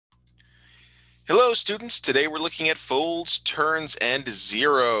Hello, students. Today we're looking at folds, turns, and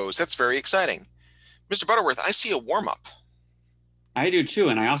zeros. That's very exciting. Mr. Butterworth, I see a warm-up. I do too,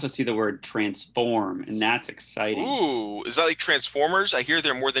 and I also see the word transform, and that's exciting. Ooh, is that like Transformers? I hear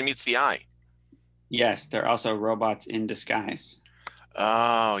there more than meets the eye. Yes, they're also robots in disguise.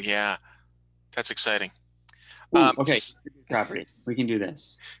 Oh, yeah, that's exciting. Ooh, Um, okay, s- property. We can do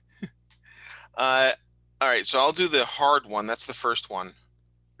this. uh, all right, so I'll do the hard one. That's the first one.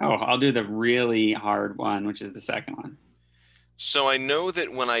 Oh, I'll do the really hard one, which is the second one. So I know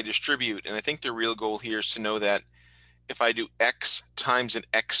that when I distribute, and I think the real goal here is to know that if I do x times an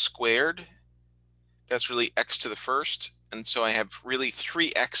x squared, that's really x to the first. And so I have really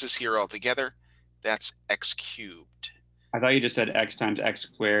three x's here altogether. That's x cubed. I thought you just said x times x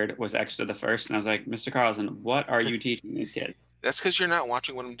squared was x to the first, and I was like, Mr. Carlson, what are you teaching these kids? That's because you're not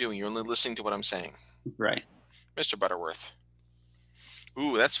watching what I'm doing. You're only listening to what I'm saying. Right. Mr. Butterworth.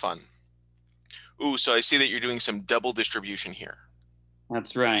 Ooh, that's fun. Ooh, so I see that you're doing some double distribution here.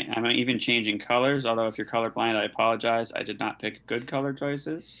 That's right. I'm even changing colors, although if you're colorblind, I apologize. I did not pick good color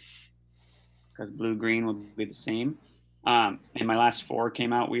choices because blue green will be the same. And my last four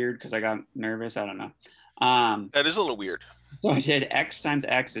came out weird because I got nervous. I don't know. Um, That is a little weird. so I did x times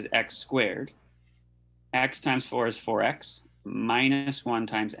x is x squared. X times 4 is 4x. Minus 1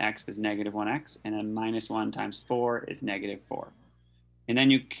 times x is negative 1x. And then minus 1 times 4 is negative 4. And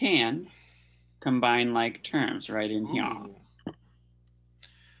then you can combine like terms right in here. Ooh. So it'd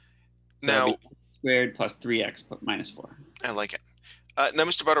be Now, x squared plus 3x minus 4. I like it. Now,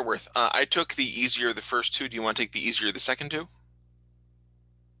 Mr. Butterworth, I took the easier of the first two. Do you want to take the easier of the second two?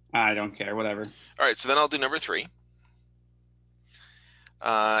 I don't care, whatever. All right, so then I'll do number three.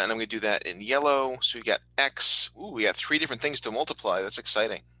 And I'm going to do that in yellow. So we got x. Ooh, we got three different things to multiply. That's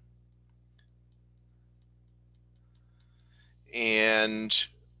exciting. And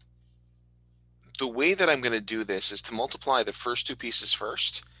the way that I'm going to do this is to multiply the first two pieces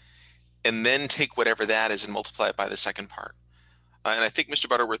first, and then take whatever that is and multiply it by the second part. And I think Mr.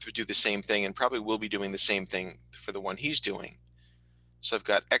 Butterworth would do the same thing and probably will be doing the same thing for the one he's doing. So I've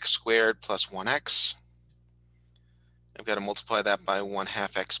got x squared plus 1x. I've got to multiply that by 1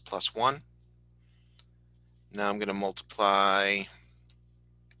 half x plus 1. Now I'm going to multiply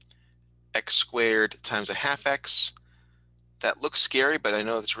x squared times a half x. That looks scary, but I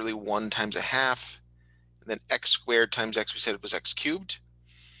know it's really 1 times a half. And then x squared times x, we said it was x cubed.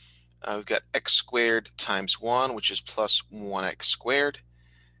 We've got x squared times 1, which is plus 1x squared.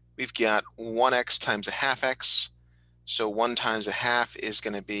 We've got 1x times a half x. So 1 times a half is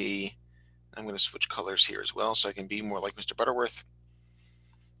going to be, I'm going to switch colors here as well so I can be more like Mr. Butterworth.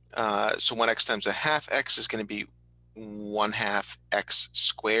 So 1x times a half x is going to be 1 half x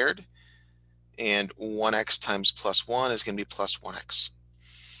squared. And 1x times plus 1 is going to be plus 1x.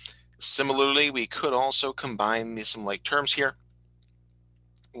 Similarly, we could also combine some like terms here.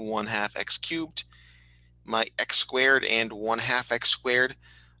 1 half x cubed, my x squared, and 1 half x squared.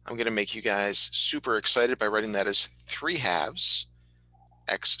 I'm going to make you guys super excited by writing that as 3 halves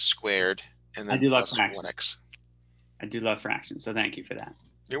x squared and I then do love plus fractions. 1x. I do love fractions. So thank you for that.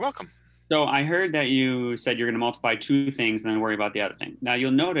 You're welcome. So I heard that you said you're going to multiply two things and then worry about the other thing. Now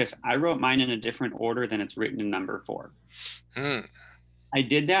you'll notice I wrote mine in a different order than it's written in number four. Hmm, I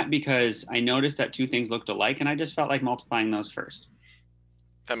did that because I noticed that two things looked alike and I just felt like multiplying those first.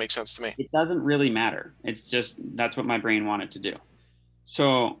 that makes sense to me. It doesn't really matter. It's just that's what my brain wanted to do.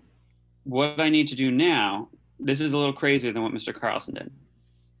 So what I need to do now, this is a little crazier than what Mr. Carlson did.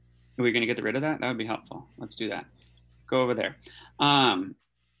 Are we going to get rid of that? That would be helpful. Let's do that. Go over there. Um,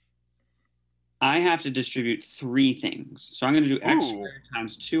 I have to distribute three things. So I'm going to do x Ooh, squared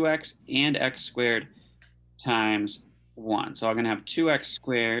times 2x and x squared times 1. So I'm going to have 2x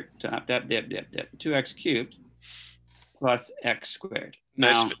squared, 2x cubed plus x squared.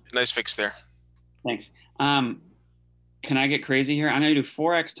 nice, Now, nice fix there. thanks. Um, can I get crazy here? I'm going to do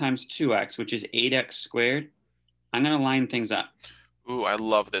 4x times 2x, which is 8x squared. I'm going to line things up. Ooh, I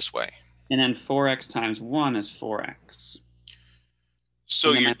love this way. And then 4x times 1 is 4x. So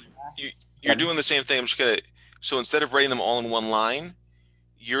And then you're my you, you're doing the same thing. I'm just gonna. So instead of writing them all in one line,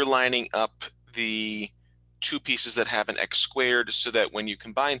 you're lining up the two pieces that have an x squared so that when you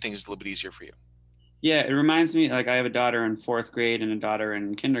combine things, it's a little bit easier for you. yeah, it reminds me like I have a daughter in fourth grade and a daughter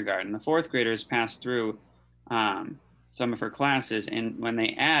in kindergarten. The fourth graders pass through um, some of her classes, and when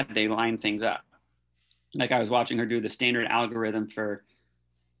they add, they line things up. Like I was watching her do the standard algorithm for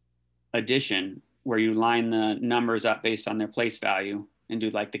addition, where you line the numbers up based on their place value and do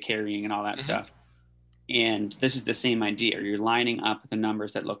like the carrying and all that Hmm. stuff. And this is the same idea. You're lining up the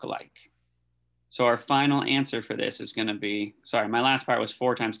numbers that look alike. So our final answer for this is going to be, sorry, my last part was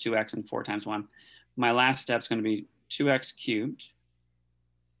 4 times 2x and 4 times 1. My last step is going to be 2x cubed.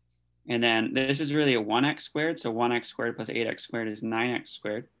 And then this is really a 1x squared. So 1x squared plus 8x squared is 9x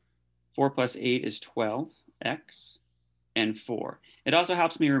squared. 4 plus 8 is 12x and 4. It also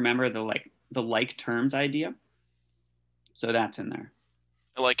helps me remember the like terms idea. So that's in there.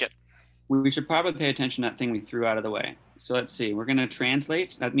 I like it. We should probably pay attention to that thing we threw out of the way. So let's see. We're going to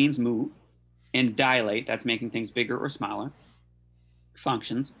translate. That means move. And dilate. That's making things bigger or smaller.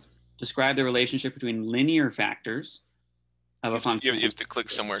 Functions. Describe the relationship between linear factors of a function. You have to click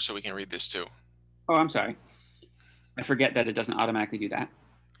somewhere so we can read this too. Oh, I'm sorry. I forget that it doesn't automatically do that.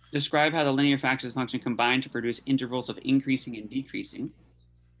 Describe how the linear factors of the function combine to produce intervals of increasing and decreasing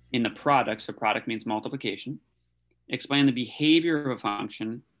in the product. So product means multiplication. Explain the behavior of a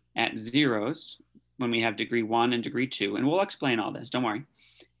function at zeros when we have degree 1 and degree 2. And we'll explain all this, don't worry.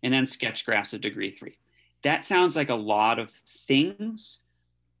 And then sketch graphs of degree 3. That sounds like a lot of things,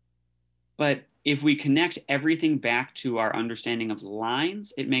 but if we connect everything back to our understanding of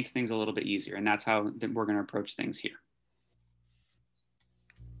lines, it makes things a little bit easier. And that's how we're going to approach things here.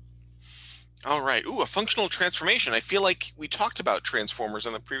 All right. Ooh, a functional transformation. I feel like we talked about transformers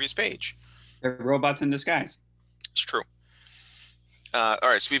on the previous page. They're robots in disguise. It's true. All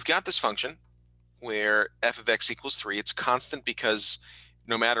right, so we've got this function where f of x equals 3. It's constant because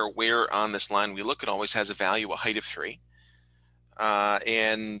no matter where on this line we look, it always has a value, a height of 3.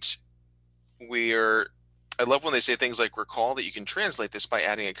 And I love when they say things like recall that you can translate this by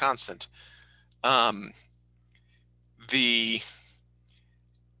adding a constant. And we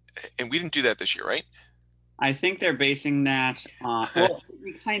didn't do that this year, right? I think they're basing that on, well,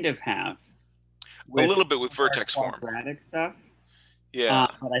 we kind of have. A little bit with vertex form. Quadratic stuff. Yeah.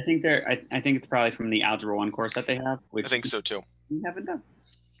 But I think I think it's probably from the Algebra 1 course that they have. Which I think so too. We haven't done.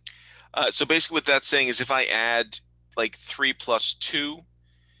 So basically what that's saying is if I add like 3 plus 2,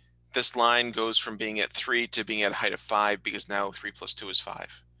 this line goes from being at 3 to being at a height of 5 because now 3 plus 2 is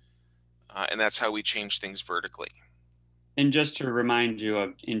 5. And that's how we change things vertically. And just to remind you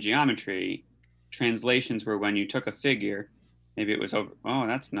of in geometry, translations were when you took a figure, maybe it was over, oh,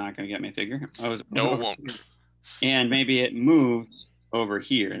 that's not going to get me a figure. Oh, no, it won't. Here. And maybe it moves over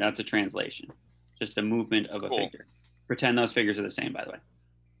here. That's a translation. Just a movement of a figure. Pretend those figures are the same, by the way.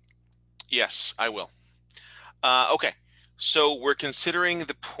 Yes, I will. Okay, so we're considering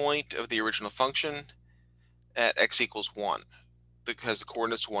the point of the original function at x equals 1 because the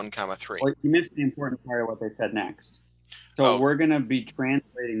coordinates 1, 3. Well, you missed the important part of what they said next. So we're going to be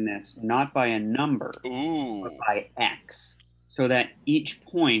translating this not by a number, but by x, so that each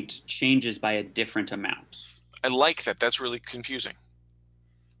point changes by a different amount. I like that. That's really confusing.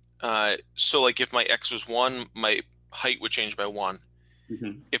 So like if my x was 1, my height would change by 1.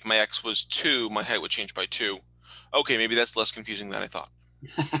 Mm-hmm. If my x was 2, my height would change by 2. Okay, maybe that's less confusing than I thought.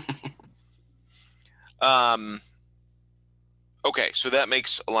 Okay, so that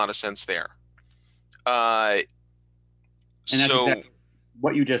makes a lot of sense there. And that's exactly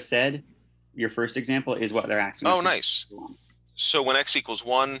what you just said. Your first example is what they're asking. Oh, nice. So when x equals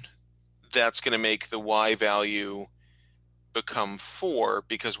 1, that's going to make the y value become 4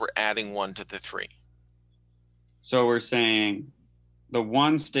 because we're adding 1 to the 3. So we're saying the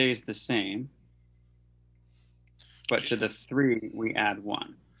 1 stays the same, but to the 3 we add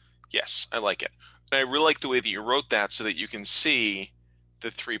 1. Yes, I like it. And I really like the way that you wrote that so that you can see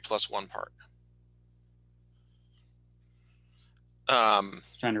the 3 plus 1 part.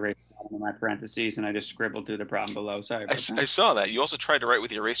 Trying to write in my parentheses, and I just scribbled through the problem below. Sorry about that. I saw that. You also tried to write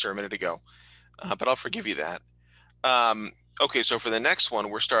with the eraser a minute ago, but I'll forgive you that. Okay, so for the next one,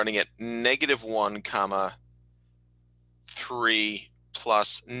 we're starting at -1, 3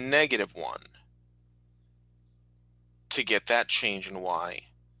 plus -1 to get that change in y.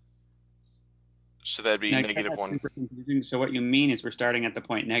 So that'd be -1. So what you mean is we're starting at the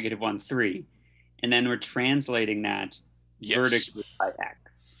point -1, 3, and then we're translating that vertically by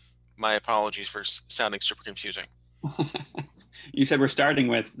x. My apologies for sounding super confusing. You said we're starting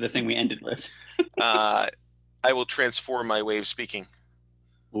with the thing we ended with. I will transform my way of speaking.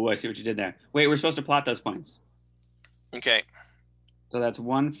 Oh, I see what you did there. Wait, we're supposed to plot those points. Okay. So that's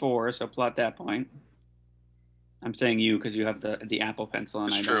 1, 4. So plot that point. I'm saying you because you have the Apple Pencil.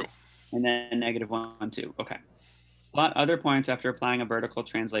 And it's true. And then -1, 2. Okay. Plot other points after applying a vertical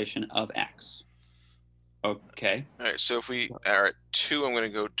translation of x. Okay. All right. So if we are at 2, I'm going to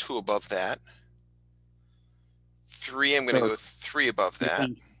go 2 above that. 3, I'm going to go 3 above that.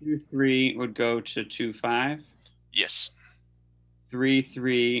 2, 3 would go to 2, 5. Yes. 3,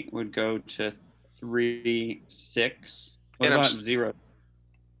 3 would go to 3, 6. What about 0?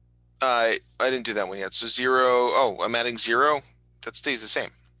 I didn't do that one yet. So 0, oh, I'm adding 0. That stays the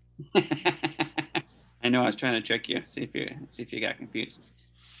same. I know I was trying to trick you. See if you got confused.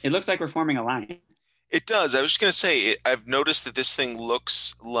 It looks like we're forming a line. It does. I was just going to say, I've noticed that this thing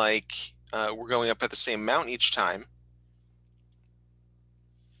looks like we're going up at the same amount each time.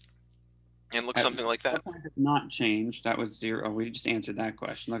 And looks something like that. What has not changed? That was 0. We just answered that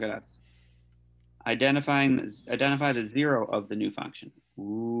question. Look at us. Identify the 0 of the new function.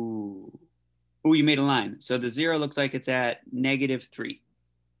 Ooh. Ooh, you made a line. So the 0 looks like it's at -3.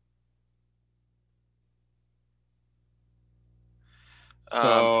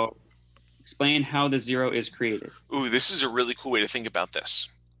 So explain how the 0 is created. Ooh, this is a really cool way to think about this.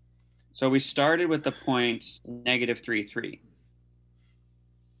 So we started with the point -3, 3.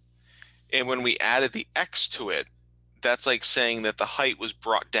 And when we added the x to it, that's like saying that the height was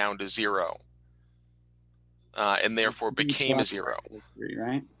brought down to 0. And therefore became a 0. 3,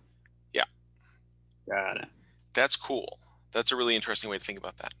 right? Yeah. Got it. That's cool. That's a really interesting way to think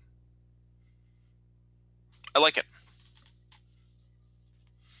about that. I like it.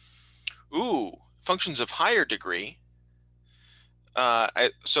 Ooh, functions of higher degree.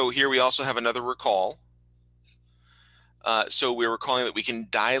 So here we also have another recall. So we're recalling that we can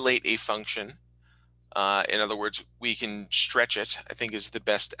dilate a function. In other words, we can stretch it, I think is the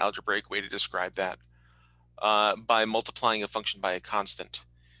best algebraic way to describe that, by multiplying a function by a constant.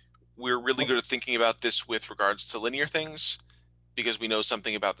 We're really good at thinking about this with regards to linear things because we know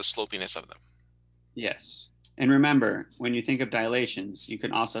something about the slopiness of them. Yes. And remember, when you think of dilations, you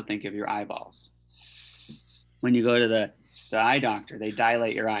can also think of your eyeballs. When you go to the eye doctor, they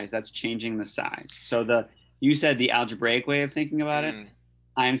dilate your eyes. That's changing the size. So you said the algebraic way of thinking about it.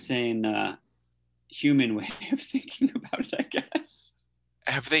 I'm saying the human way of thinking about it, I guess.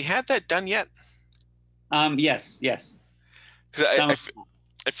 Have they had that done yet? Yes. Because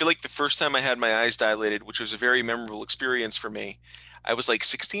I feel like the first time I had my eyes dilated, which was a very memorable experience for me, I was like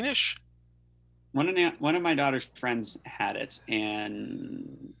 16-ish. One of my daughter's friends had it,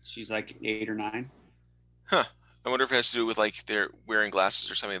 and she's like 8 or 9. Huh. I wonder if it has to do with like they're wearing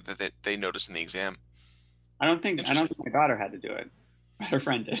glasses or something that they noticed in the exam. I don't think my daughter had to do it, but her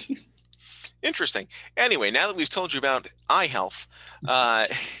friend did. Interesting. Anyway, now that we've told you about eye health,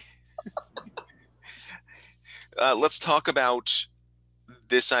 let's talk about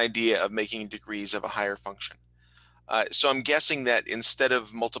this idea of making degrees of a higher function. So I'm guessing that instead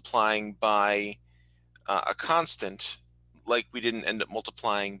of multiplying by a constant, like we didn't end up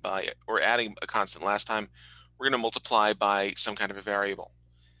multiplying by or adding a constant last time, we're going to multiply by some kind of a variable.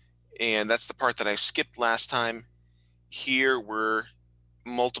 And that's the part that I skipped last time. Here we're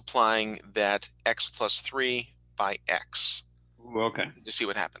multiplying that x plus 3 by x. Ooh, okay. To see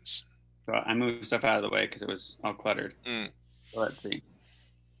what happens. So I moved stuff out of the way because it was all cluttered. So let's see.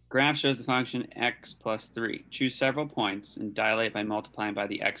 Graph shows the function x plus 3. Choose several points and dilate by multiplying by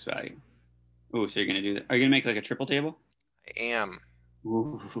the x value. Ooh, so you're going to do that. Are you going to make like a triple table? I am.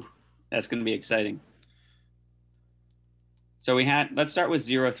 Ooh, that's going to be exciting. So let's start with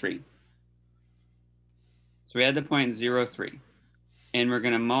 0, 3. So we had the point 0, 3. And we're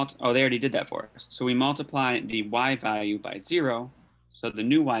going to they already did that for us. So we multiply the y value by 0. So the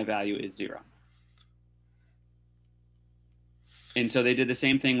new y value is 0. And so they did the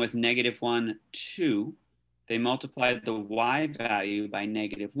same thing with -1, 2. They multiplied the y value by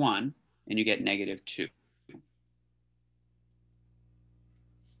 -1, and you get -2.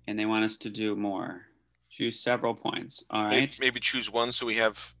 And they want us to do more. Choose several points. All right. Maybe choose one so we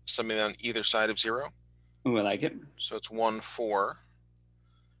have something on either side of 0. Ooh, I like it. So it's 1, 4.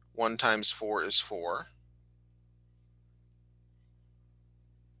 1 times 4 is 4.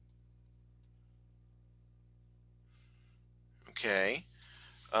 Okay.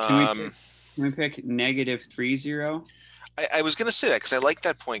 Can we pick -3, 0? I was going to say that because I like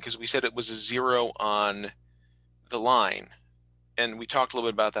that point because we said it was a 0 on the line. And we talked a little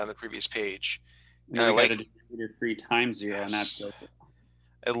bit about that on the previous page. And I like -3 times 0, yes. And that's good.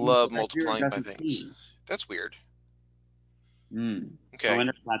 I love multiplying by things. That's weird. Okay. I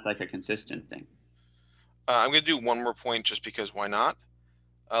wonder if that's like a consistent thing. I'm going to do one more point just because why not?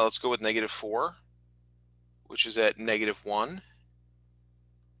 Let's go with -4, which is at -1.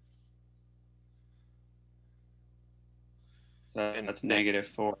 So that's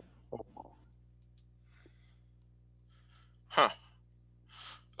 -4. Huh.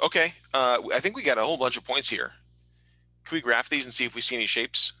 Okay. I think we got a whole bunch of points here. Can we graph these and see if we see any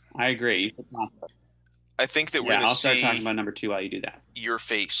shapes? I agree. I think that we're going to see. I'll start talking about number 2 while you do that. Your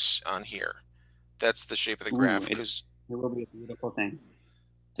face on here. That's the shape of the graph. It will be a beautiful thing.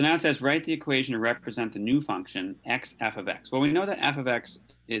 So now it says write the equation to represent the new function x f of x. Well, we know that f of x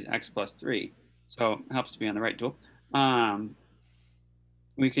is x plus 3. So it helps to be on the right tool.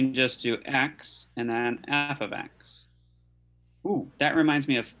 We can just do x and then f of x. Ooh, that reminds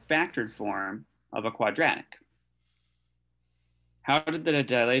me of factored form of a quadratic. How did the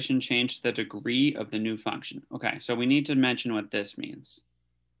dilation change the degree of the new function? Okay, so we need to mention what this means.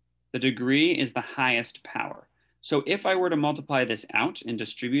 The degree is the highest power. So if I were to multiply this out and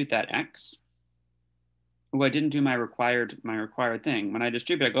distribute that x, oh, I didn't do my required thing. When I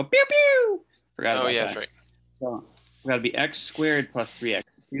distribute, I go pew pew. Forgot Oh about yeah, that. that's right. So it's got to be x squared plus 3x.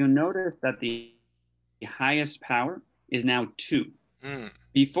 You'll notice that the highest power is now 2. Mm.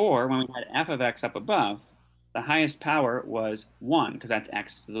 Before, when we had f of x up above, the highest power was 1, because that's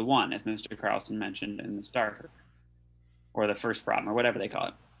x to the 1, as Mr. Carlson mentioned in the starter, or the first problem, or whatever they call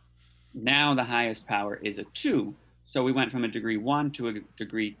it. Now the highest power is a 2, so we went from a degree 1 to a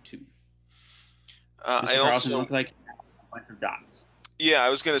degree 2. I Mr. Carlson, also, looked like a bunch of dots. yeah, I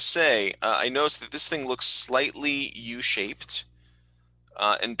was going to say, I noticed that this thing looks slightly U-shaped.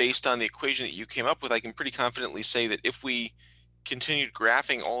 And based on the equation that you came up with, I can pretty confidently say that if we continued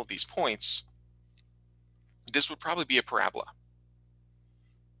graphing all of these points, this would probably be a parabola.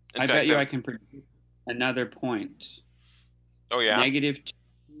 In I bet fact, you I can produce another point. oh yeah, -2,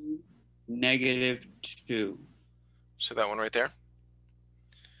 -2. so that one right there.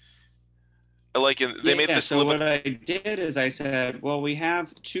 I like it. They made Yeah, this a so little what bit. I did is I said, well, we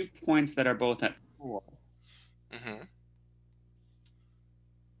have 2 points that are both at 4, Mhm.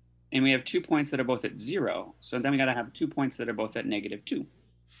 and we have 2 points that are both at 0. So then we got to have 2 points that are both at -2.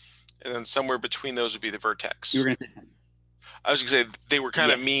 And then somewhere between those would be the You were vertex. going to say something. I was going to say they were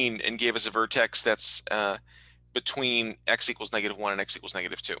kind of Yes. mean and gave us a vertex that's between x equals -1 and x equals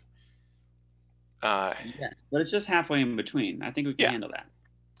 -2. Yes, but it's just halfway in between. I think we can Yeah. handle that.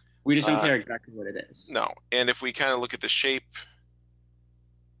 We just don't Uh, care exactly what it is. no. And if we kind of look at the shape,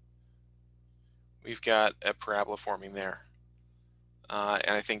 we've got a parabola forming there.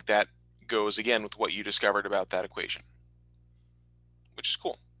 And I think that goes again with what you discovered about that equation, which is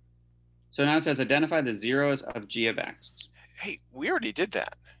cool. So now it says identify the zeros of g of x. Hey, we already did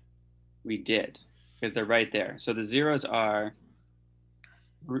that. We did, because they're right there. So the zeros are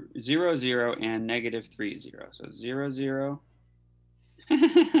 0, 0, and -3, 0. So 0, 0,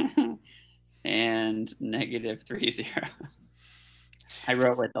 and -3, 0. I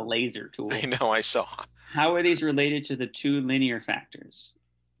wrote with the laser tool. I know, I saw. How are these related to the 2 linear factors?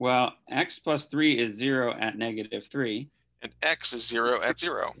 Well, x plus 3 is 0 at -3. And x is 0 at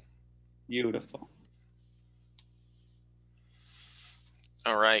 0. Beautiful.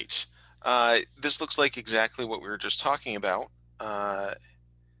 All right. This looks like exactly what we were just talking about.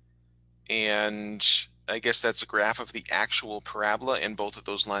 And I guess that's a graph of the actual parabola in both of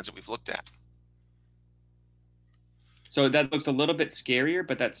those lines that we've looked at. So that looks a little bit scarier,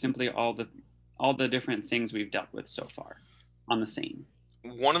 but that's simply all the different things we've dealt with so far on the same.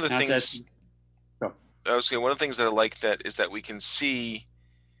 One of the Now it things says, go. I was saying, one of the things that I like that is that we can see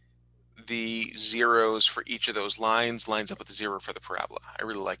the zeros for each of those lines lines up with the 0 for the parabola. I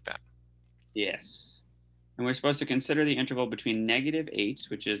really like that. Yes. And we're supposed to consider the interval between -8,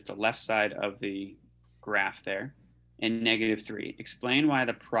 which is the left side of the graph there, and -3. Explain why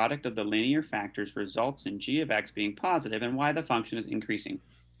the product of the linear factors results in g of x being positive and why the function is increasing.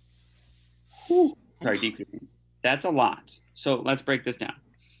 Whew. Sorry, decreasing. That's a lot. So let's break this down.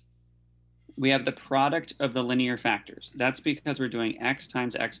 We have the product of the linear factors. That's because we're doing x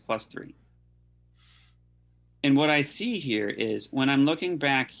times x plus 3. And what I see here is when I'm looking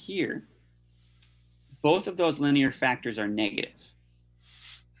back here, both of those linear factors are negative.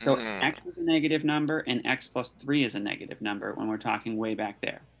 So x is a negative number and x plus 3 is a negative number when we're talking way back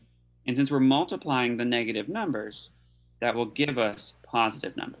there. And since we're multiplying the negative numbers, that will give us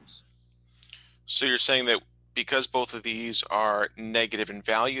positive numbers. So you're saying that because both of these are negative in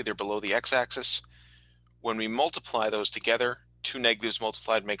value, they're below the x-axis. When we multiply those together, 2 negatives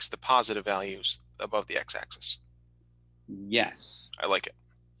multiplied makes the positive values above the x-axis. Yes. I like it.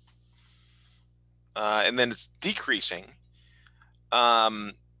 And then it's decreasing.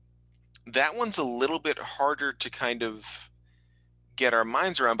 That one's a little bit harder to kind of get our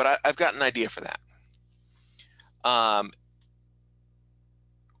minds around, but I've got an idea for that.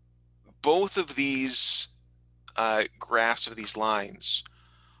 Both of these graphs of these lines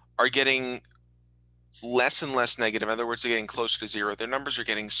are getting less and less negative. In other words, they're getting closer to 0. Their numbers are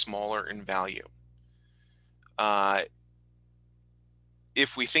getting smaller in value.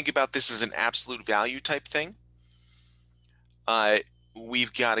 If we think about this as an absolute value type thing,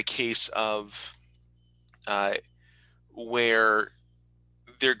 we've got a case of where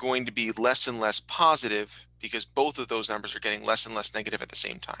they're going to be less and less positive because both of those numbers are getting less and less negative at the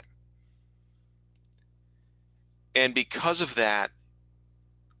same time. And because of that,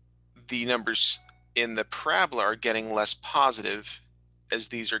 the numbers in the parabola are getting less positive as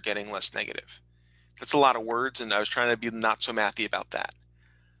these are getting less negative. That's a lot of words, and I was trying to be not so mathy about that.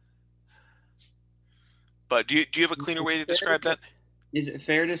 But do you have a cleaner way to describe that? Is it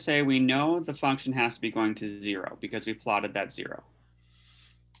fair to say we know the function has to be going to 0 because we plotted that 0?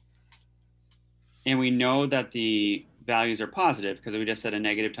 And we know that the values are positive because we just said a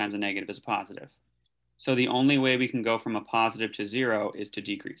negative times a negative is positive. So the only way we can go from a positive to 0 is to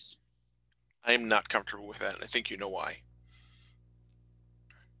decrease. I'm not comfortable with that, and I think you know why.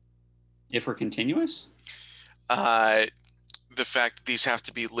 If we're continuous? The fact that these have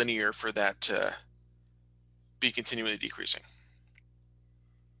to be linear for that to be continually decreasing.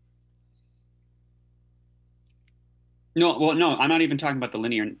 No, well, no, I'm not even talking about the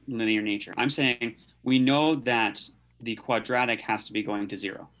linear nature. I'm saying we know that the quadratic has to be going to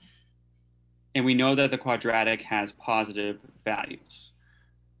 0. And we know that the quadratic has positive values.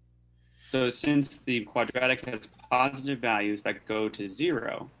 So since the quadratic has positive values that go to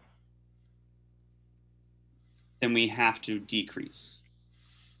 0, then we have to decrease.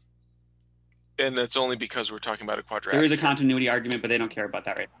 And that's only because we're talking about a quadratic. There is a continuity argument, but they don't care about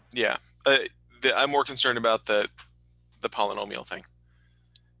that right now. Yeah. I'm more concerned about the polynomial thing.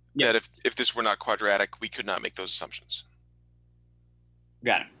 Yep. That if this were not quadratic, we could not make those assumptions.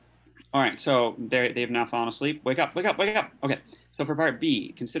 Got it. All right, so they've now fallen asleep. Wake up, wake up, wake up. Okay, so for part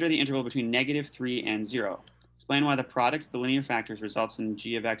B, consider the interval between -3 and 0. Explain why the product of the linear factors results in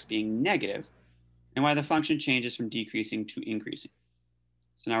g of x being negative, and why the function changes from decreasing to increasing.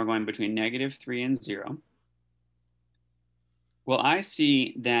 So now we're going between -3 and 0. Well, I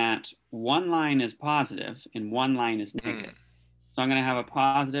see that one line is positive and one line is negative. So I'm going to have a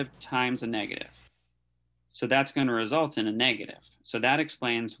positive times a negative. So that's going to result in a negative. So that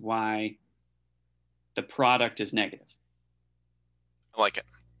explains why the product is negative. I like it.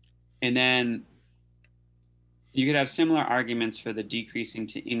 And then you could have similar arguments for the decreasing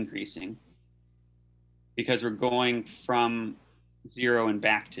to increasing because we're going from 0 and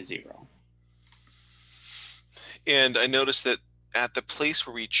back to 0. And I noticed that at the place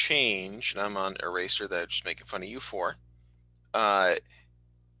where we change, and I'm on eraser that I'm just making fun of you for,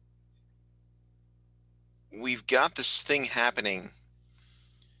 we've got this thing happening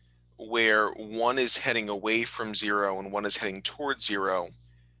where one is heading away from 0 and one is heading towards 0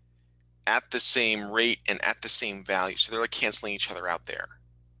 at the same rate and at the same value. So they're like canceling each other out there.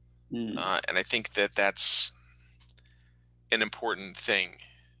 And I think that that's an important thing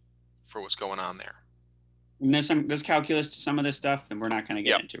for what's going on there. And there's calculus to some of this stuff that we're not going to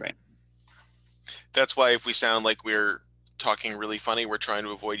get into right. That's why if we sound like we're talking really funny, we're trying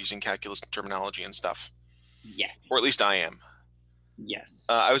to avoid using calculus terminology and stuff. Yes. Or at least I am. Yes.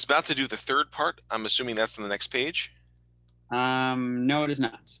 I was about to do the third part. I'm assuming that's on the next page. No, it is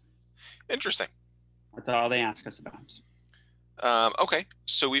not. Interesting. That's all they ask us about. Okay,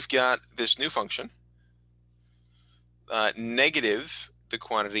 so we've got this new function, negative the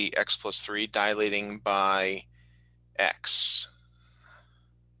quantity x plus 3 dilating by x.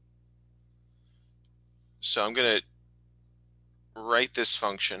 So I'm going to write this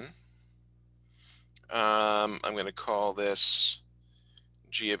function. I'm going to call this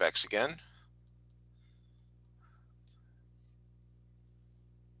g of x again.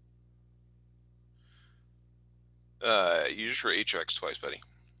 You just wrote h of x twice, buddy.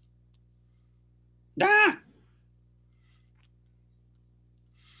 Ah!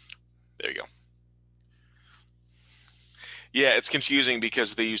 There you go. Yeah, it's confusing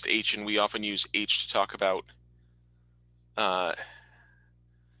because they used h and we often use h to talk about. Oh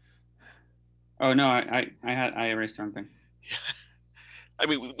no, I erased something. I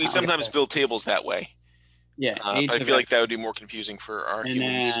mean, we sometimes build tables that way. Yeah, but I feel like that would be more confusing for our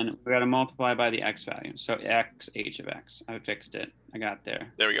humans. And then we got to multiply by the x value. So x h of x. I fixed it. I got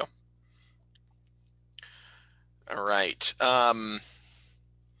there. There we go. All right.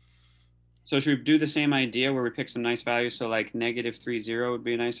 So should we do the same idea where we pick some nice values? So like -3, 0 would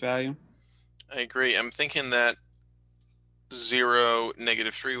be a nice value. I agree. I'm thinking that 0,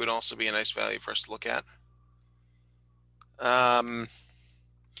 -3 would also be a nice value for us to look at.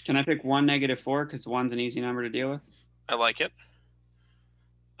 Can I pick 1, -4? Because 1's an easy number to deal with. I like it.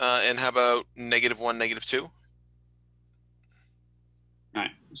 And how about -1, -2? All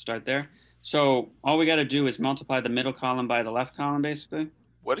right, start there. So all we got to do is multiply the middle column by the left column, basically.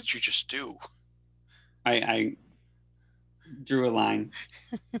 What did you just do? I drew a line.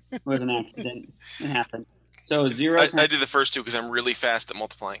 It was an accident. It happened. So 0. I did the first two because I'm really fast at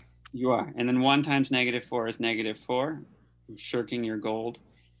multiplying. You are. And then 1 times -4 is -4. I'm shirking your gold.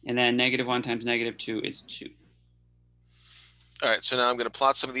 And then -1 times -2 is 2. All right, so now I'm going to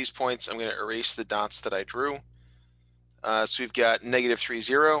plot some of these points. I'm going to erase the dots that I drew. So we've got -3,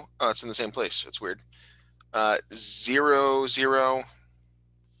 0. Oh, it's in the same place. That's weird. 0, 0,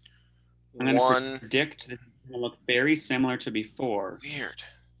 I'm going to 1. predict that it's going to look very similar to before, Weird.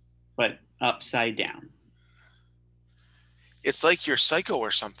 but upside down. It's like you're psycho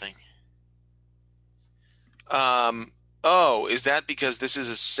or something. Oh, is that because this is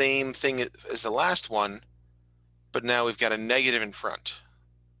the same thing as the last one, but now we've got a negative in front?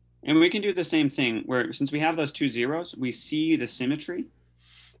 And we can do the same thing where since we have those 2 zeros, we see the symmetry.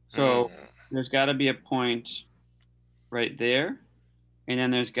 So there's got to be a point right there. And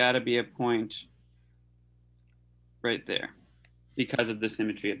then there's got to be a point right there because of the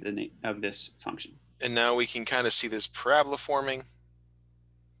symmetry of this function. And now we can kind of see this parabola forming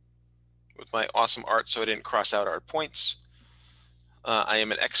with my awesome art, so I didn't cross out our points. I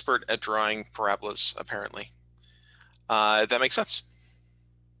am an expert at drawing parabolas, apparently. That makes sense.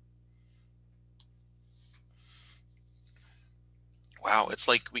 Wow, it's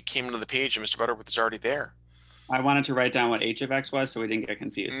like we came into the page and Mr. Butterworth is already there. I wanted to write down what h of x was so we didn't get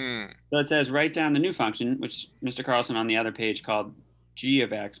confused. So it says write down the new function, which Mr. Carlson on the other page called g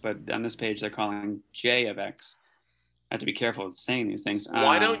of x, but on this page they're calling j of x. I have to be careful with saying these things.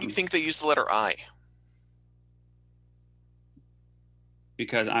 Why don't you think they use the letter I?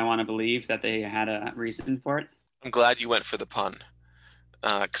 Because I want to believe that they had a reason for it. I'm glad you went for the pun,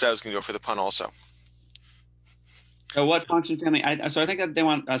 because I was going to go for the pun also. So what function family? So I think that they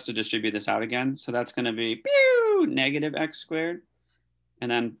want us to distribute this out again. So that's going to be pew, -x squared.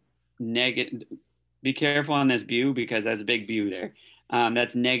 And then negative, be careful on this view because there's a big view there.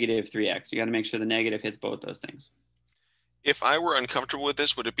 That's -3x. You got to make sure the negative hits both those things. If I were uncomfortable with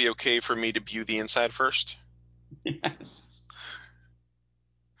this, would it be okay for me to view the inside first? Yes.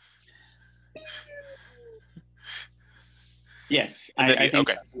 Yes. I think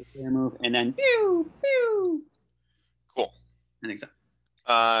okay. Move and then pew, pew. Cool. I think so.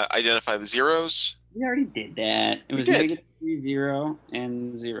 Identify the zeros. We already did that. It was -3, 0,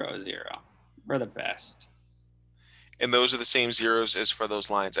 and 0, 0. We're the best. And those are the same zeros as for those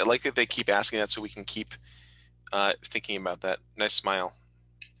lines. I like that they keep asking that so we can keep thinking about that. Nice smile.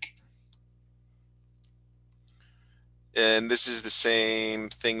 And this is the same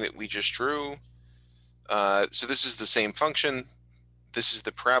thing that we just drew. So this is the same function. This is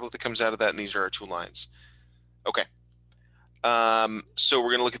the parabola that comes out of that, and these are our two lines. Okay. So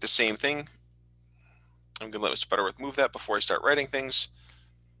we're going to look at the same thing. I'm going to let Mr. Butterworth move that before I start writing things.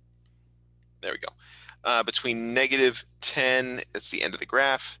 There we go. Between -10, that's the end of the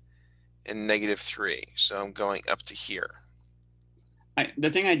graph, and -3. So I'm going up to here.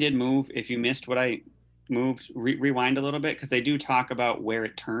 The thing I did move, if you missed what I moved, rewind a little bit, because they do talk about where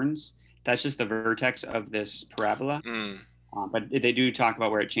it turns. That's just the vertex of this parabola. But they do talk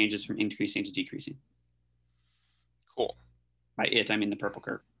about where it changes from increasing to decreasing. Cool. By it, I mean the purple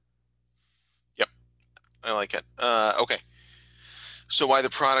curve. Yep, I like it. Okay. So why the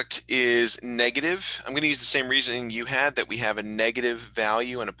product is negative, I'm going to use the same reasoning you had, that we have a negative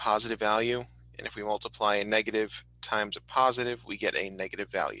value and a positive value. And if we multiply a negative times a positive, we get a negative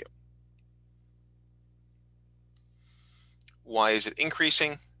value. Why is it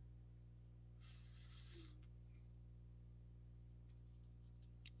increasing?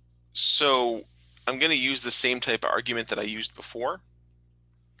 So I'm going to use the same type of argument that I used before.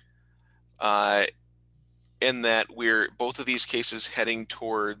 In that we're both of these cases heading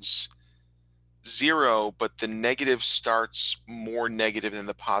towards 0, but the negative starts more negative than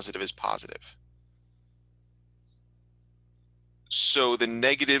the positive is positive. So the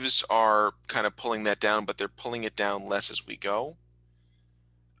negatives are kind of pulling that down, but they're pulling it down less as we go,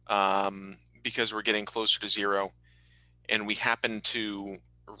 because we're getting closer to 0, and we happen to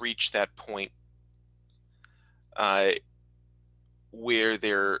reach that point where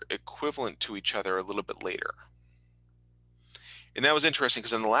they're equivalent to each other a little bit later. And that was interesting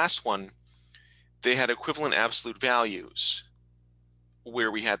because in the last one, they had equivalent absolute values where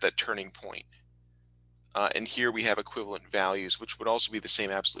we had that turning point. And here we have equivalent values, which would also be the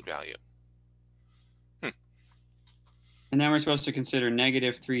same absolute value. And then we're supposed to consider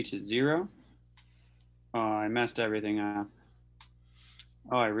 -3 to 0. Oh, I messed everything up.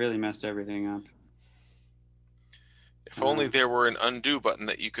 Oh, I really messed everything up. If only there were an undo button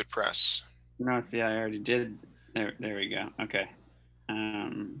that you could press. No, see, I already did. There we go. Okay.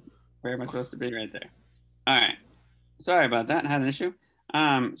 Where am I supposed to be? Right there. All right. Sorry about that. I had an issue.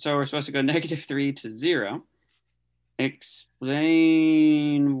 So we're supposed to go -3 to 0.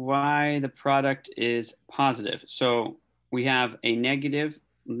 Explain why the product is positive. So we have a negative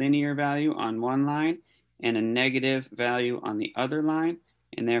linear value on one line and a negative value on the other line,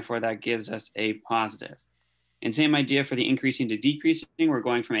 and therefore that gives us a positive. And same idea for the increasing to decreasing, we're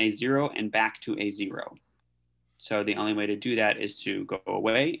going from a 0 and back to a 0. So the only way to do that is to go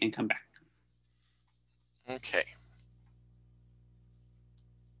away and come back. Okay.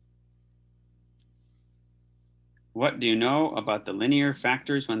 What do you know about the linear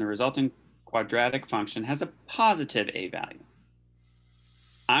factors when the resulting quadratic function has a positive a value?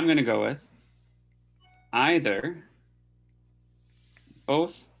 I'm going to go with either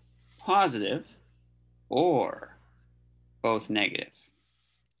both positive or both negative.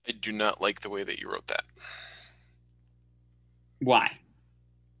 I do not like the way that you wrote that. Why?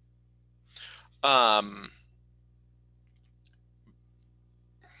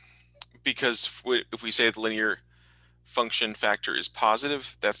 Because if we say the linear function factor is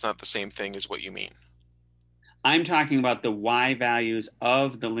positive, that's not the same thing as what you mean. I'm talking about the y values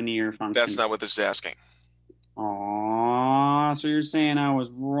of the linear function. That's not what this is asking. Aw, so you're saying I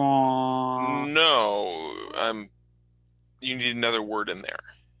was wrong. No, you need another word in there.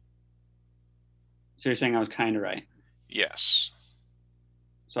 So you're saying I was kind of right. Yes.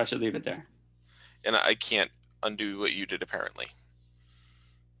 So I should leave it there. And I can't undo what you did, apparently.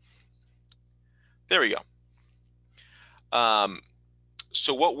 There we go.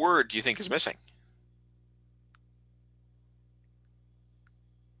 So what word do you think is missing?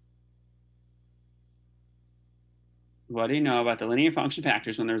 What do you know about the linear function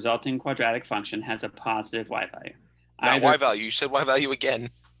factors when the resulting quadratic function has a positive y value? Not Either, y value. You said y value again.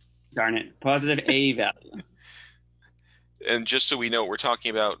 darn it, positive a value. And just so we know what we're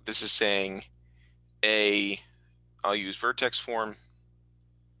talking about, this is saying I'll use vertex form.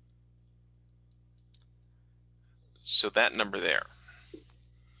 So that number there.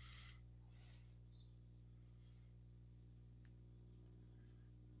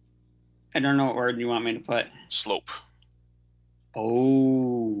 I don't know what word you want me to put. Slope.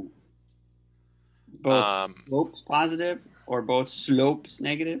 Oh. Both slopes positive or both slopes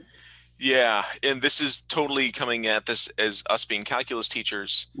negative? Yeah, and this is totally coming at this as us being calculus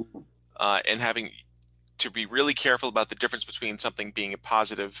teachers and having to be really careful about the difference between something being a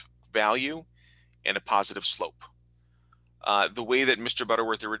positive value and a positive slope. The way that Mr.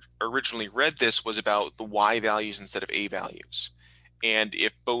 Butterworth originally read this was about the y values instead of a values. And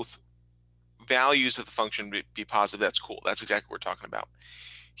if both values of the function be positive, that's cool. That's exactly what we're talking about.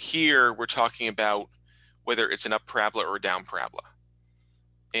 Here, we're talking about whether it's an up parabola or a down parabola.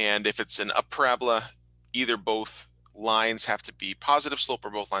 And if it's an up parabola, either both lines have to be positive slope or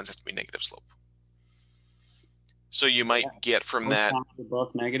both lines have to be negative slope. So you might get from both that.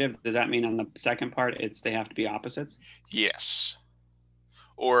 Both negative. Does that mean on the second part they have to be opposites? Yes.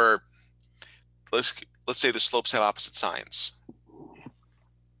 Or let's say the slopes have opposite signs.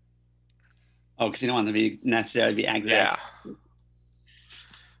 Oh, because you don't want them to be necessarily be exact. Yeah.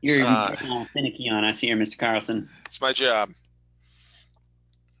 You're getting all finicky on us here, Mr. Carlson. It's my job.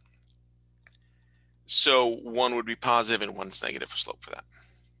 So one would be positive and one's negative for slope for that.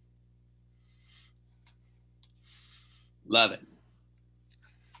 Love it.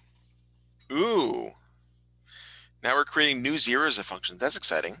 Ooh. Now we're creating new zeros of functions. That's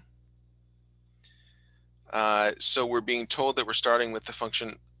exciting. So we're being told that we're starting with the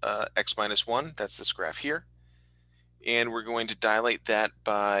function x minus 1. That's this graph here. And we're going to dilate that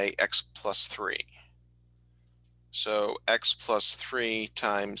by x plus 3. So x plus 3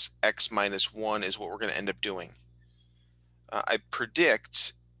 times x minus 1 is what we're going to end up doing. I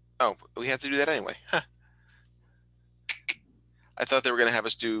predict... Oh, we have to do that anyway. Huh. I thought they were going to have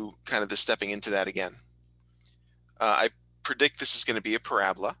us do kind of the stepping into that again. I predict this is going to be a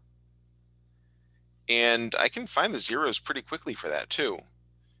parabola. And I can find the zeros pretty quickly for that too,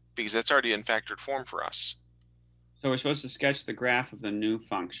 because that's already in factored form for us. So we're supposed to sketch the graph of the new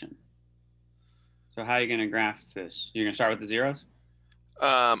function. So how are you going to graph this? You're going to start with the zeros?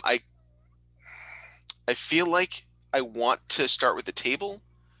 I feel like I want to start with the table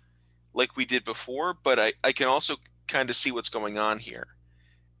like we did before, but I can also kind of see what's going on here.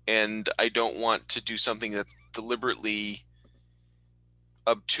 And I don't want to do something that's deliberately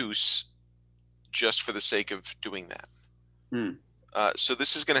obtuse just for the sake of doing that. So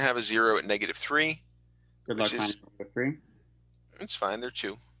this is going to have a 0 at negative 3. Good luck finding negative 3. It's fine. They're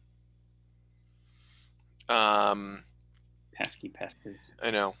 2. Pesky pesties. I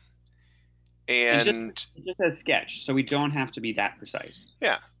know. And it just says sketch, so we don't have to be that precise.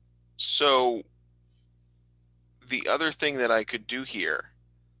 Yeah. So the other thing that I could do here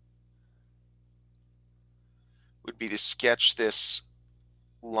would be to sketch this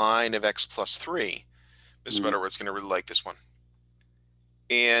line of x plus 3. Mr. Butterworth's going to really like this one.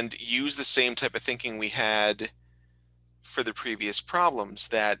 And use the same type of thinking we had for the previous problems,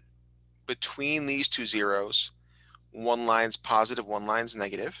 that between these two zeros, one line's positive, one line's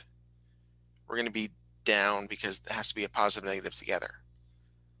negative. We're going to be down because it has to be a positive and negative together.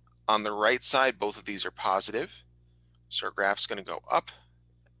 On the right side, both of these are positive, so our graph's going to go up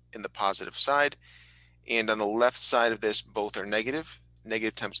in the positive side. And on the left side of this, both are negative.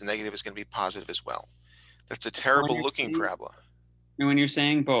 Negative times the negative is going to be positive as well. That's a terrible looking parabola. And when you're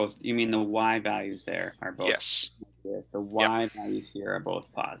saying both, you mean the y values there are both? Yes. Positive. The y values here are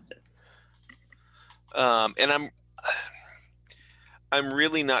both positive. And I'm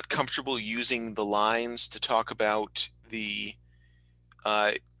really not comfortable using the lines to talk about the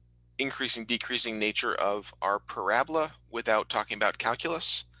increasing, decreasing nature of our parabola without talking about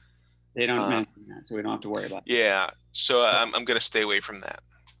calculus. They don't mention that, so we don't have to worry about it. Yeah, so I'm going to stay away from that.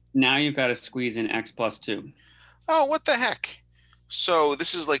 Now you've got to squeeze in x plus 2. Oh, what the heck? So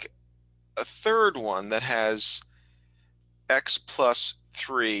this is like a third one that has x plus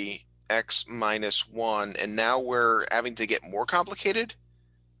 3, x minus 1, and now we're having to get more complicated?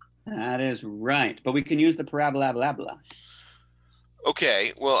 That is right, but we can use the parabola, blah, blah.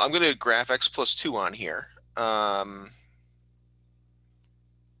 Okay, well, I'm going to graph x plus 2 on here.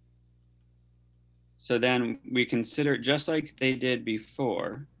 So then we consider, just like they did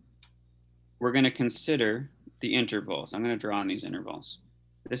before, we're going to consider the intervals. I'm going to draw on these intervals.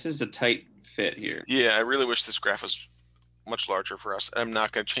 This is a tight fit here. Yeah, I really wish this graph was much larger for us. I'm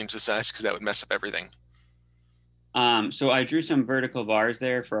not going to change the size because that would mess up everything. So I drew some vertical bars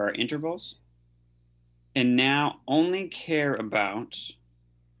there for our intervals. And now only care about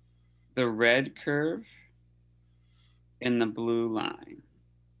the red curve and the blue line.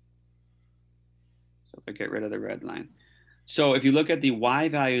 So if I get rid of the red line. So if you look at the y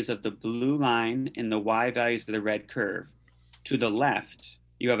values of the blue line and the y values of the red curve, to the left,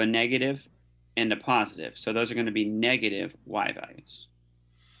 you have a negative and a positive. So those are going to be negative y values.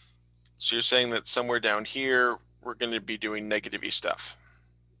 So you're saying that somewhere down here, we're going to be doing negative-y stuff.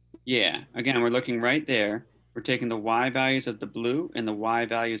 Yeah. Again, we're looking right there. We're taking the y values of the blue and the y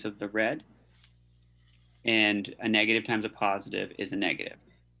values of the red. And a negative times a positive is a negative.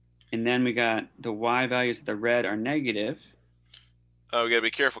 And then we got the y values of the red are negative. Oh, we got to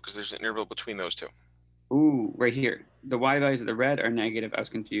be careful because there's an interval between those two. Ooh, right here. The y values of the red are negative. I was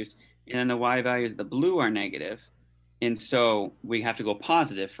confused. And then the y values of the blue are negative. And so we have to go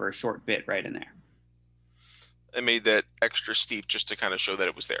positive for a short bit right in there. I made that extra steep just to kind of show that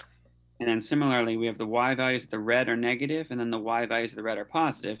it was there. And then similarly, we have the y values of the red are negative, and then the y values of the red are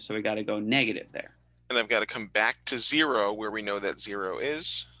positive. So we got to go negative there. And I've got to come back to 0 where we know that 0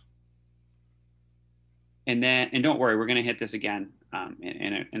 is. And don't worry, we're going to hit this again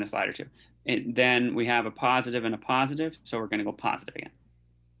in a slide or two. And then we have a positive and a positive, so we're going to go positive again.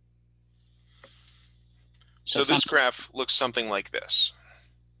 So this graph looks something like this.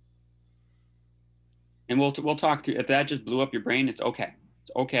 And we'll talk through. If that just blew up your brain, it's okay.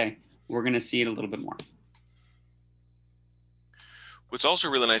 It's okay. We're going to see it a little bit more. What's also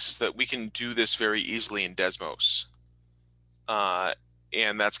really nice is that we can do this very easily in Desmos.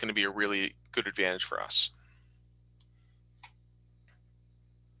 And that's going to be a really good advantage for us.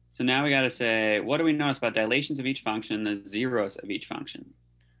 So now we got to say, what do we notice about dilations of each function, the zeros of each function?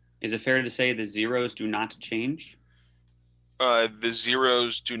 Is it fair to say the zeros do not change? The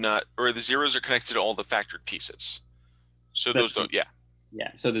zeros do not, or the zeros are connected to all the factored pieces. So those don't, yeah.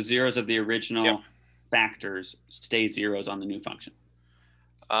 Yeah, so the zeros of the original factors stay zeros on the new function.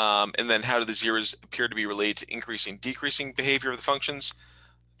 And then how do the zeros appear to be related to increasing, decreasing behavior of the functions?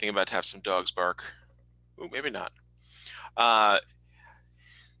 I think I'm about to have some dogs bark. Ooh, maybe not.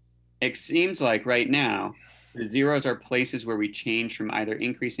 It seems like right now, the zeros are places where we change from either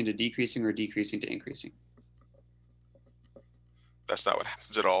increasing to decreasing or decreasing to increasing. That's not what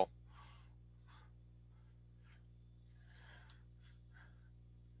happens at all.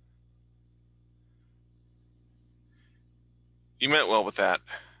 You meant well with that,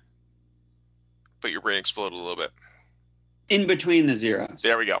 but your brain exploded a little bit. In between the zeros.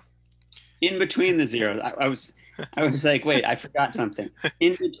 There we go. In between the zeros. I was like, wait, I forgot something.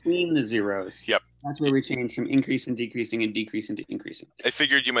 In between the zeros. Yep. That's where we change from increasing, decreasing, and decreasing to increasing. I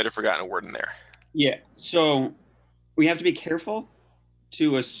figured you might have forgotten a word in there. Yeah. So we have to be careful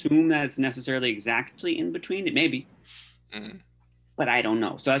to assume that it's necessarily exactly in between. It may be, but I don't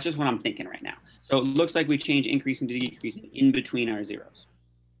know. So that's just what I'm thinking right now. So it looks like we change increasing to decreasing in between our zeros.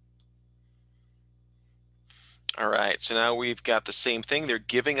 All right, so now we've got the same thing. They're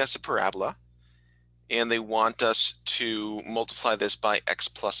giving us a parabola, and they want us to multiply this by x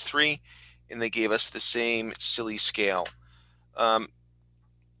plus 3, and they gave us the same silly scale.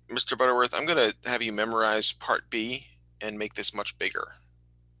 Mr. Butterworth, I'm going to have you memorize part B and make this much bigger.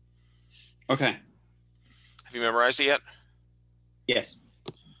 Okay. Have you memorized it yet? Yes.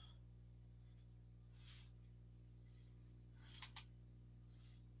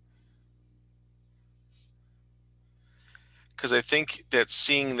 Because I think that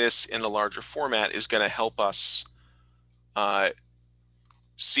seeing this in a larger format is going to help us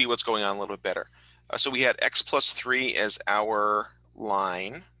see what's going on a little bit better. So we had x plus 3 as our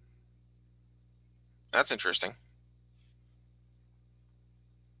line. That's interesting.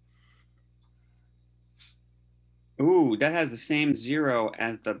 Ooh, that has the same 0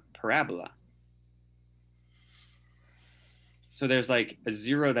 as the parabola. So there's like a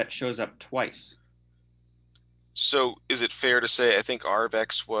 0 that shows up twice. So is it fair to say I think r of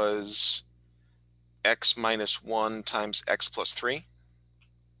x was x minus 1 times x plus 3?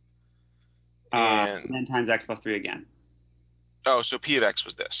 And And then times x plus 3 again. oh, so p of x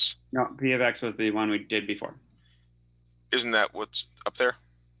was this. No, p of x was the one we did before. Isn't that what's up there?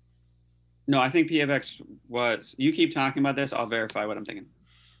 No, I think p of x was. You keep talking about this. I'll verify what I'm thinking.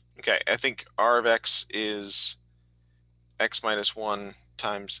 Okay, I think r of x is x minus 1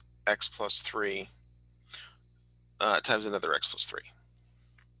 times x plus 3 times another x plus 3.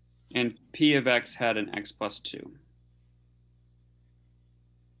 And p of x had an x plus 2.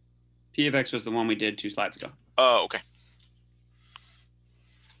 P of x was the one we did 2 slides ago. Oh, okay.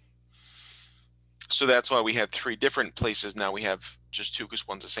 So that's why we had 3 different places. Now we have just 2 because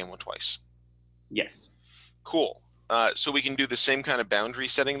one's the same one twice. Yes. Cool. So we can do the same kind of boundary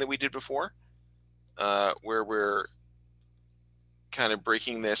setting that we did before, where we're kind of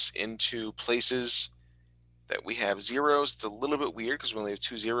breaking this into places that we have zeros. It's a little bit weird because we only have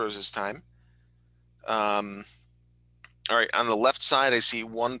 2 zeros this time. All right, on the left side, I see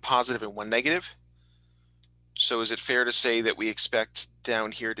 1 positive and 1 negative. So is it fair to say that we expect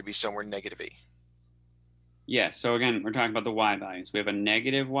down here to be somewhere negative e? Yeah. So again, we're talking about the y values. We have a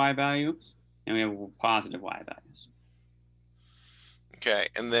negative y value and we have positive y values. Okay,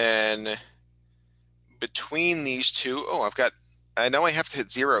 and then between these two, I know I have to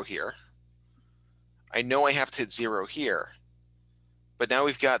hit 0 here. I know I have to hit 0 here. But now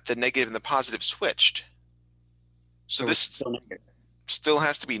we've got the negative and the positive switched. So this still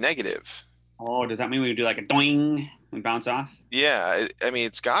has to be negative. Oh, does that mean we do like a doing and bounce off? Yeah, I mean,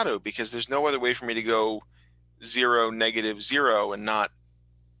 it's got to, because there's no other way for me to go 0, negative 0 and not,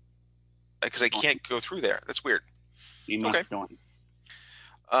 because I can't go through there. That's weird. You must Okay. doing.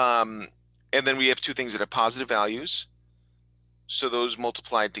 And then we have 2 things that have positive values. So those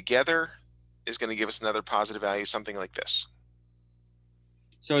multiplied together is going to give us another positive value, something like this.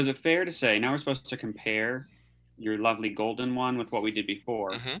 So is it fair to say, now we're supposed to compare your lovely golden one with what we did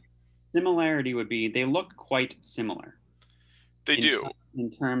before? Mm-hmm. Similarity would be they look quite similar. They do. In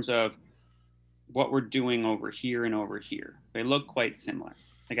terms of what we're doing over here and over here. They look quite similar.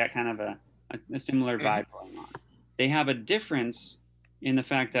 They got kind of a similar vibe going on. They have a difference in the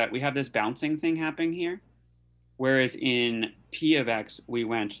fact that we have this bouncing thing happening here. Whereas in P of X, we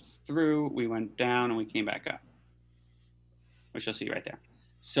went through, we went down, and we came back up, which you'll see right there.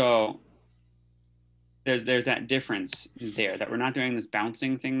 So there's that difference there, that we're not doing this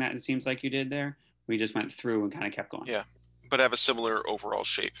bouncing thing that it seems like you did there. We just went through and kind of kept going. Yeah, but have a similar overall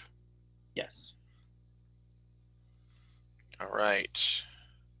shape. Yes. All right.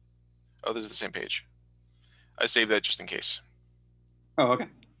 Oh, this is the same page. I saved that just in case. Oh, okay.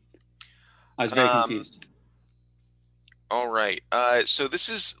 I was very confused. All right. So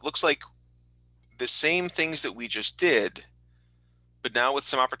this looks like the same things that we just did, but now with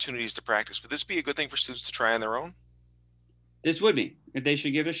some opportunities to practice. Would this be a good thing for students to try on their own? This would be. They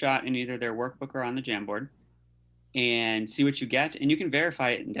should give it a shot in either their workbook or on the Jamboard and see what you get. And you can verify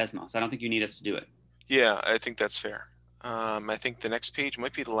it in Desmos. I don't think you need us to do it. Yeah, I think that's fair. I think the next page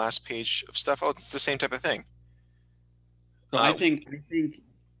might be the last page of stuff. Oh, it's the same type of thing. So I think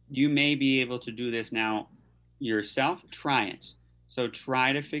you may be able to do this now yourself. Try it. So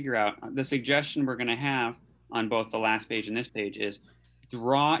try to figure out the suggestion we're going to have on both the last page and this page is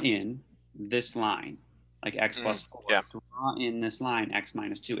draw in this line, like x plus 4. Yeah. Draw in this line, x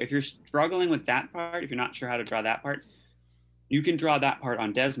minus 2. If you're struggling with that part, if you're not sure how to draw that part, you can draw that part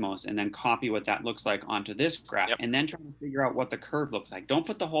on Desmos and then copy what that looks like onto this graph, and then try to figure out what the curve looks like. Don't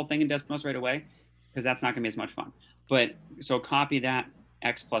put the whole thing in Desmos right away, because that's not going to be as much fun. But so copy that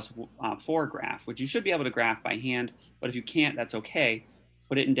x plus 4 graph, which you should be able to graph by hand. But if you can't, that's okay.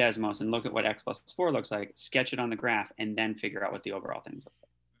 Put it in Desmos and look at what x plus 4 looks like, sketch it on the graph, and then figure out what the overall thing looks like.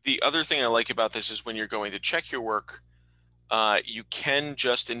 The other thing I like about this is when you're going to check your work, you can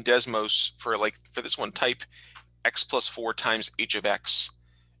just in Desmos for this one type x plus 4 times h of x,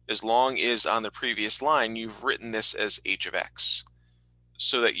 as long as on the previous line you've written this as h of x,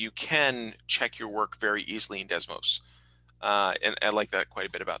 so that you can check your work very easily in Desmos. And I like that quite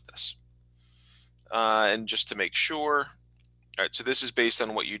a bit about this. And just to make sure, all right, so this is based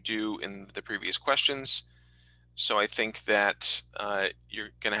on what you do in the previous questions. So I think that you're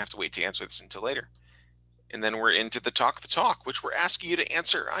going to have to wait to answer this until later. And then we're into the talk, which we're asking you to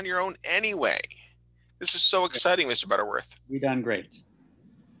answer on your own anyway. This is so exciting, Mr. Butterworth. We done great.